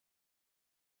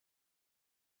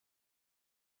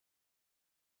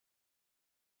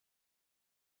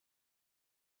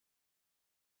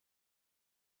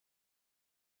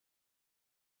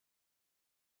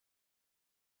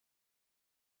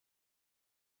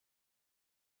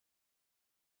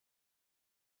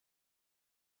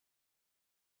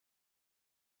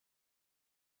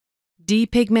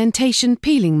Depigmentation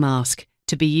Peeling Mask,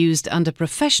 to be used under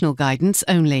professional guidance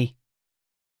only.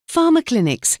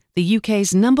 PHARMACLINIXX, the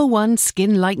UK's #1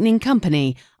 skin lightening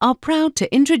company, are proud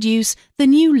to introduce the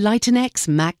new lightnex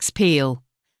Max Peel.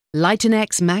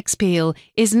 Lightnex Max Peel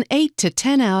is an 8 to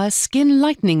 10 hour skin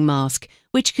lightening mask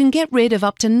which can get rid of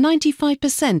up to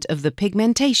 95% of the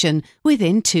pigmentation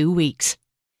within 2 weeks.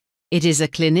 It is a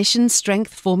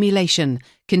clinician-strength formulation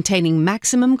containing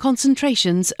maximum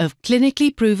concentrations of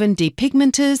clinically proven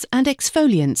depigmenters and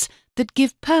exfoliants that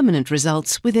give permanent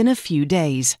results within a few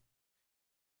days.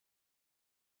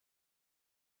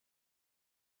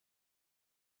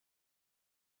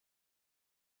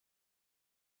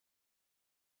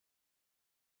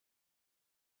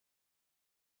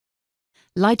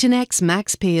 Lightnex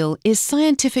Max Peel is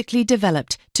scientifically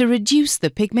developed to reduce the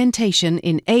pigmentation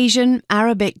in Asian,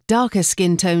 Arabic darker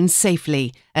skin tones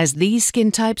safely, as these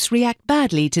skin types react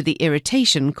badly to the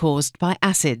irritation caused by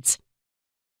acids.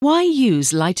 Why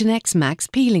use Lightnex Max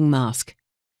Peeling Mask?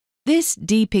 This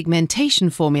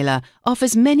depigmentation formula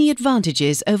offers many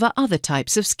advantages over other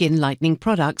types of skin lightening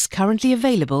products currently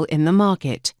available in the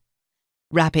market.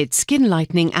 Rapid skin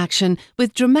lightening action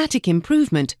with dramatic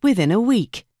improvement within a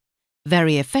week.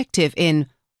 Very effective in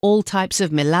all types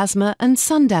of melasma and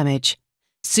sun damage,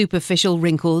 superficial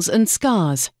wrinkles and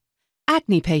scars,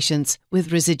 acne patients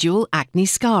with residual acne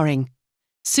scarring.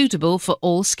 Suitable for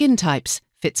all skin types,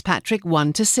 Fitzpatrick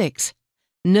 1 to 6.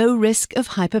 No risk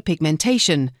of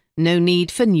hyperpigmentation, no need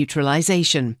for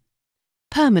neutralization.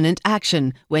 Permanent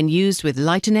action when used with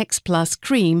Lightnex Plus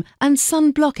Cream and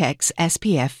Sunblock X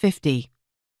SPF 50.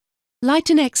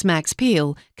 Lightnex Max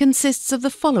Peel consists of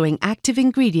the following active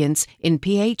ingredients in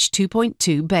pH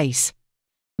 2.2 base: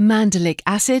 mandelic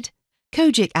acid,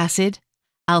 kojic acid,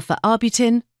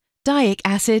 alpha-arbutin, dioic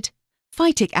acid,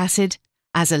 phytic acid,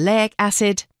 azelaic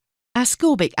acid,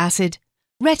 ascorbic acid,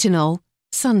 retinol,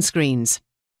 sunscreens.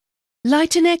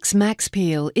 Lightnex Max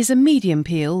Peel is a medium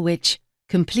peel which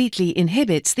completely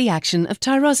inhibits the action of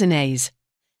tyrosinase,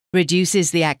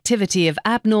 reduces the activity of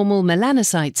abnormal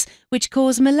melanocytes which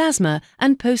cause melasma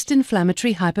and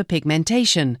post-inflammatory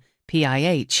hyperpigmentation,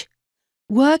 PIH.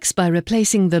 Works by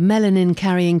replacing the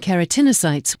melanin-carrying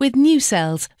keratinocytes with new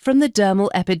cells from the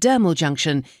dermal-epidermal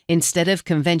junction instead of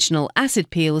conventional acid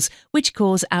peels which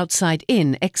cause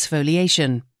outside-in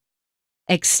exfoliation.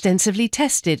 Extensively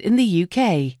tested in the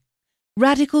UK.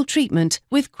 Radical treatment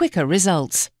with quicker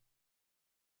results.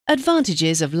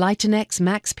 Advantages of Lightnex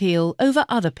Max Peel over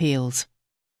other peels: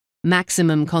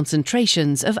 maximum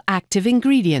concentrations of active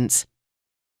ingredients,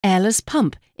 airless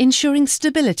pump ensuring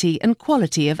stability and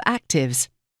quality of actives,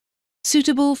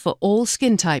 suitable for all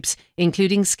skin types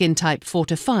including skin type 4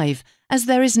 to 5 as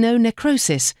there is no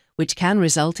necrosis which can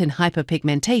result in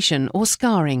hyperpigmentation or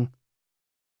scarring,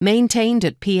 maintained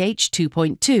at pH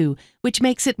 2.2 which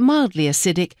makes it mildly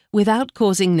acidic without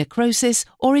causing necrosis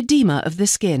or edema of the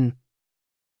skin.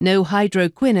 No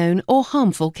hydroquinone or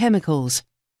harmful chemicals.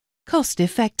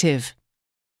 Cost-effective.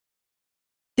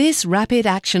 This rapid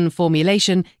action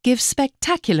formulation gives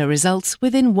spectacular results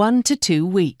within 1 to 2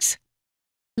 weeks.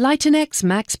 Lightnex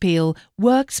Max Peel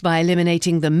works by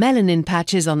eliminating the melanin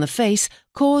patches on the face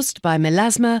caused by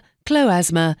melasma,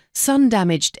 chloasma,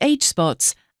 sun-damaged age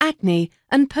spots, acne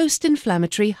and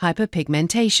post-inflammatory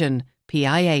hyperpigmentation,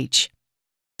 PIH.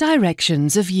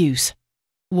 Directions of use.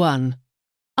 1.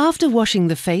 After washing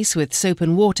the face with soap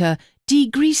and water,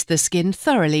 degrease the skin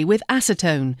thoroughly with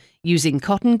acetone, using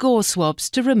cotton gauze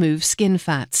swabs to remove skin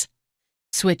fats.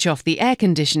 Switch off the air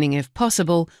conditioning if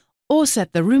possible, or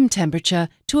set the room temperature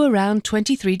to around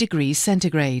 23 degrees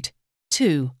centigrade.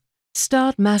 2.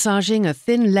 Start massaging a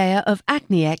thin layer of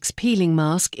AcneX peeling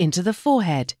mask into the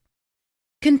forehead.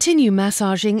 Continue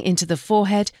massaging into the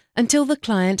forehead until the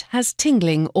client has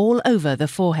tingling all over the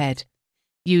forehead.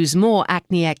 Use more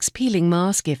AcneX peeling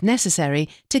mask if necessary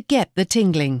to get the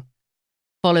tingling.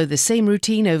 Follow the same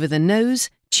routine over the nose,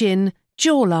 chin,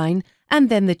 jawline, and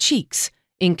then the cheeks,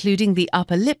 including the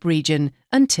upper lip region,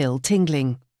 until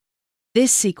tingling.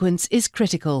 This sequence is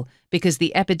critical because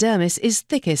the epidermis is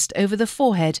thickest over the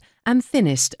forehead and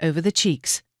thinnest over the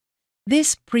cheeks.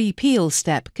 This pre-peel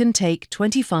step can take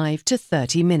 25 to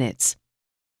 30 minutes.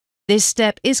 This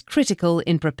step is critical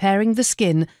in preparing the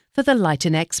skin for the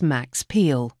Lightnex Max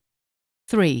Peel.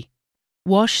 3.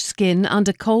 Wash skin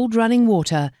under cold running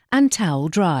water and towel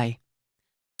dry.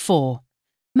 4.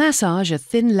 Massage a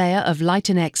thin layer of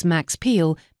Lightnex Max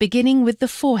Peel beginning with the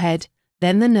forehead,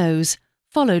 then the nose,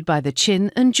 followed by the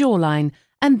chin and jawline,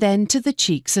 and then to the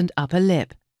cheeks and upper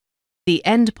lip. The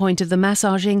end point of the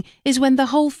massaging is when the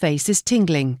whole face is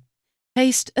tingling.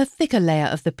 Paste a thicker layer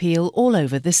of the peel all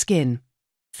over the skin.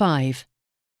 5.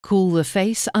 Cool the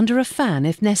face under a fan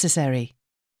if necessary.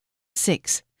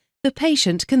 6. The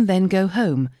patient can then go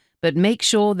home, but make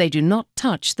sure they do not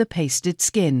touch the pasted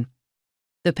skin.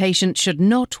 The patient should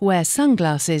not wear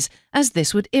sunglasses as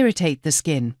this would irritate the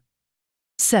skin.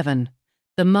 7.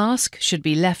 The mask should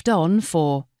be left on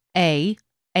for A.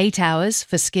 8 hours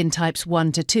for skin types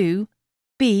 1 to 2,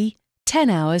 B. 10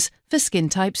 hours for skin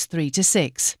types 3 to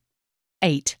 6.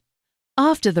 8.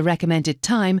 After the recommended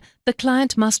time, the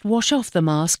client must wash off the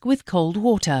mask with cold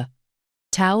water.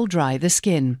 Towel dry the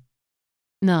skin.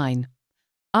 9.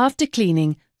 After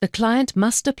cleaning, the client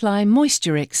must apply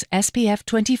MOISTURIX SPF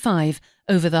 25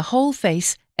 over the whole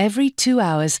face every 2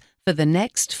 hours for the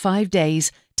next 5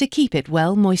 days to keep it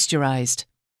well moisturized.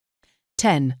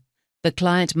 10. The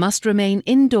client must remain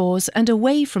indoors and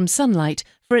away from sunlight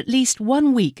for at least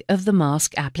 1 week of the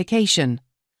mask application.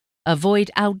 Avoid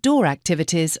outdoor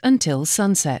activities until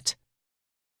sunset.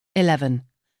 11.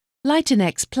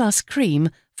 lightnex Plus Cream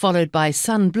followed by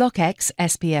SunBlockX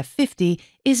SPF 50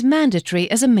 is mandatory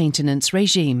as a maintenance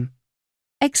regime.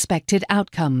 Expected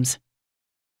outcomes.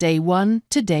 Day 1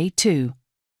 to Day 2.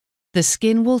 The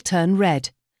skin will turn red.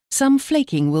 Some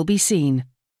flaking will be seen.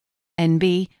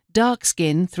 NB, dark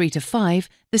skin 3 to 5,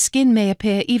 the skin may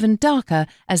appear even darker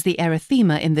as the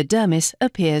erythema in the dermis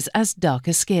appears as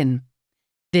darker skin.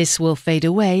 This will fade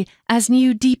away as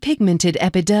new depigmented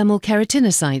epidermal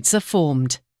keratinocytes are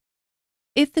formed.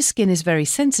 If the skin is very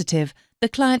sensitive, the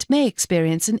client may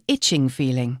experience an itching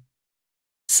feeling.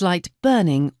 Slight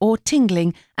burning or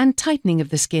tingling and tightening of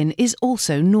the skin is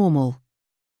also normal.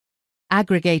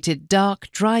 Aggregated dark,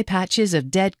 dry patches of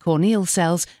dead corneal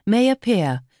cells may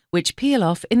appear, which peel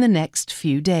off in the next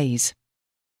few days.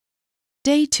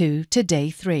 Day 2 to Day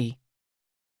 3.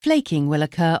 Flaking will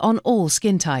occur on all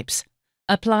skin types.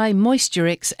 Apply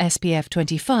MOISTURIX SPF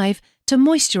 25 to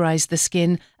moisturize the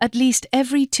skin at least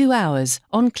every 2 hours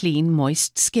on clean,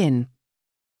 moist skin.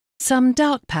 Some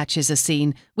dark patches are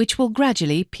seen, which will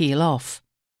gradually peel off.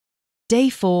 Day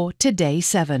 4 to Day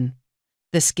 7.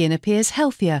 The skin appears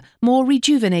healthier, more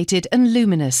rejuvenated and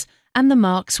luminous, and the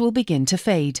marks will begin to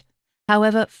fade.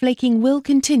 However, flaking will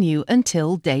continue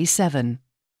until Day 7.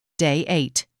 Day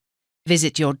 8.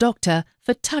 Visit your doctor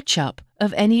for touch-up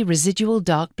of any residual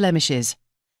dark blemishes.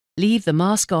 Leave the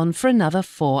mask on for another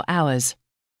 4 hours.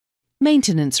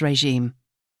 Maintenance regime.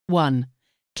 1.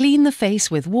 Clean the face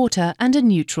with water and a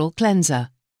neutral cleanser.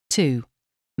 2.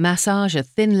 Massage a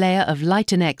thin layer of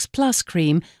lightnex Plus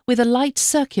cream with a light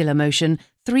circular motion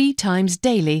 3 times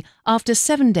daily after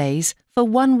 7 days for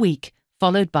 1 week,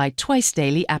 followed by twice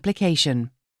daily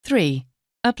application. 3.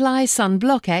 Apply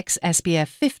SunBlockX SPF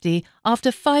 50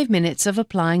 after 5 minutes of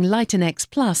applying lightnex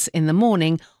Plus in the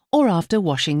morning or after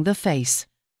washing the face.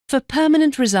 For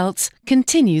permanent results,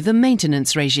 continue the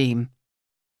maintenance regime.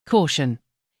 Caution: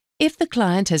 if the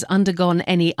client has undergone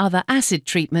any other acid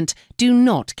treatment, do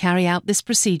not carry out this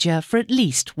procedure for at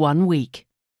least 1 week.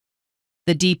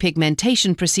 The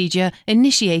depigmentation procedure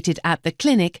initiated at the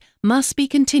clinic must be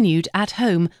continued at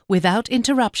home without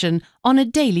interruption on a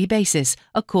daily basis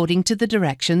according to the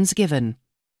directions given.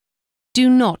 Do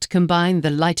not combine the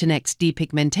lightnex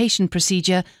depigmentation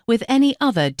procedure with any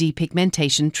other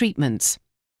depigmentation treatments.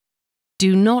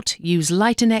 Do not use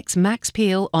lightnex Max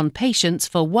Peel on patients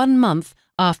for 1 month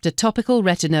after topical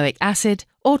retinoic acid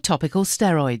or topical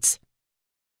steroids.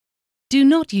 Do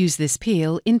not use this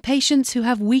peel in patients who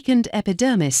have weakened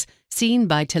epidermis seen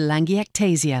by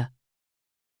telangiectasia.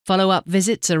 Follow-up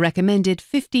visits are recommended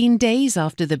 15 days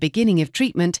after the beginning of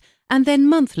treatment and then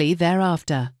monthly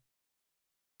thereafter.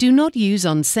 Do not use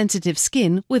on sensitive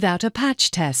skin without a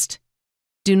patch test.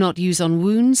 Do not use on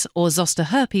wounds or zoster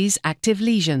herpes active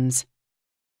lesions.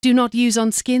 Do not use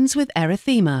on skins with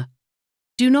erythema.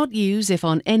 Do not use if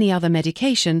on any other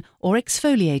medication or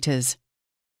exfoliators.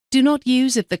 Do not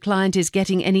use if the client is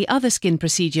getting any other skin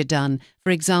procedure done,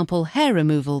 for example hair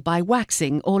removal by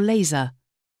waxing or laser.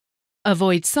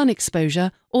 Avoid sun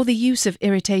exposure or the use of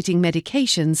irritating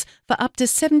medications for up to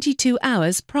 72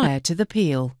 hours prior to the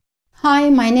peel. Hi,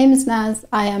 my name is Naz.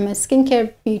 I am a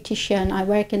skincare beautician. I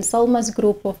work in Salma's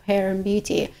group of hair and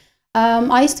beauty.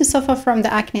 I used to suffer from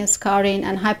the acne, scarring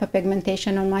and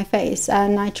hyperpigmentation on my face,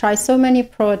 and I tried so many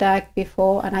products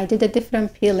before and I did a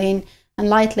different peeling, and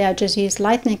lately I just used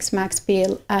lightnex Max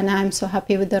Peel and I'm so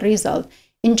happy with the result.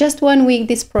 In just 1 week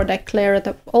this product cleared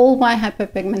up all my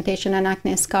hyperpigmentation and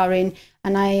acne scarring,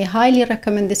 and I highly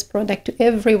recommend this product to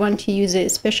everyone to use it,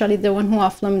 especially the one who are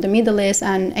from the Middle East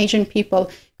and Asian people,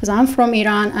 because I'm from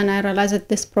Iran and I realized that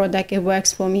this product, it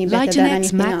works for me better than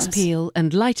anything else. lightnex Max Peel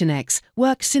and lightnex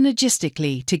work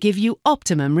synergistically to give you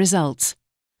optimum results.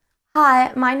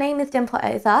 Hi, my name is Dimple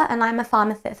Oza and I'm a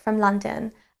pharmacist from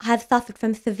London. I have suffered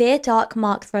from severe dark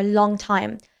marks for a long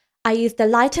time. I used the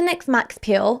lightnex Max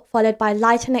Peel followed by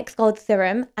lightnex Gold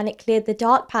Serum, and it cleared the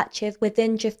dark patches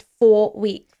within just 4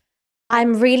 weeks.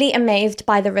 I'm really amazed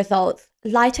by the results.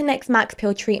 Lightnex Max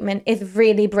Peel treatment is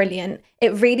really brilliant.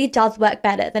 It really does work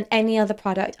better than any other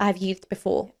product I've used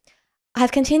before. I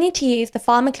have continued to use the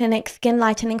PHARMACLINIXX skin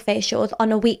lightening facials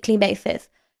on a weekly basis.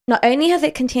 Not only has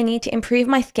it continued to improve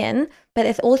my skin, but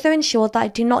it's also ensured that I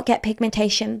do not get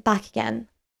pigmentation back again.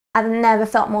 I've never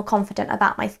felt more confident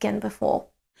about my skin before.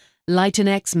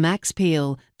 Lightnex Max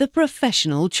Peel, the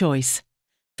professional choice.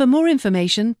 For more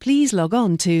information, please log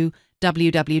on to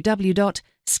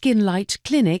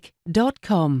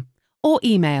www.skinlightclinic.com or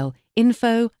email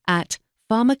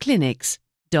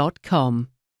info@pharmaclinics.com.